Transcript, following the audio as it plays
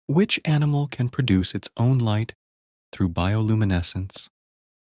Which animal can produce its own light through bioluminescence?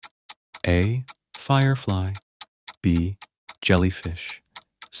 A. Firefly. B. Jellyfish.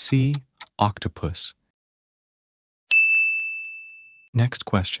 C. Octopus. Next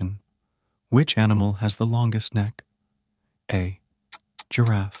question. Which animal has the longest neck? A.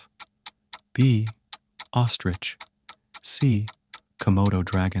 Giraffe. B. Ostrich. C. Komodo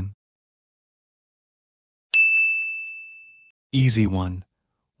dragon. Easy one.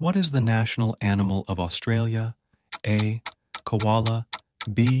 What is the national animal of Australia? A. Koala.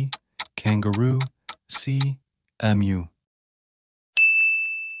 B. Kangaroo. C. Emu.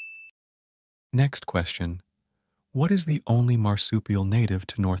 Next question. What is the only marsupial native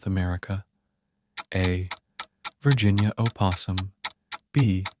to North America? A. Virginia opossum.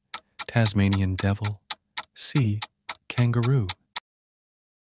 B. Tasmanian devil. C. Kangaroo.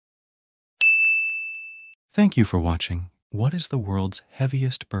 Thank you for watching. What is the world's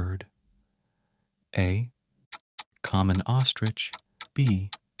heaviest bird? A. Common ostrich. B.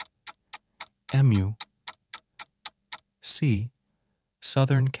 Emu. C.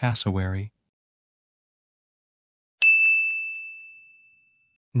 Southern cassowary.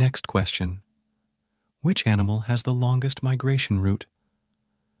 Next question. Which animal has the longest migration route?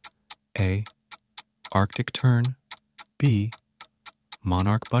 A. Arctic tern. B.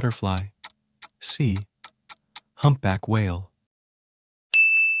 Monarch butterfly. C. Humpback whale.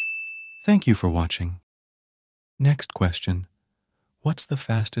 Thank you for watching. Next question. What's the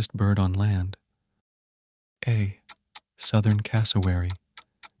fastest bird on land? A. Southern cassowary.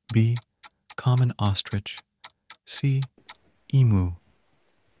 B. Common ostrich. C. Emu.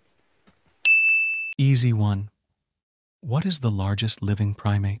 Easy one. What is the largest living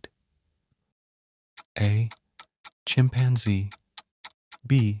primate? A. Chimpanzee.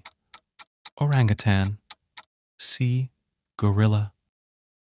 B. Orangutan. C. Gorilla.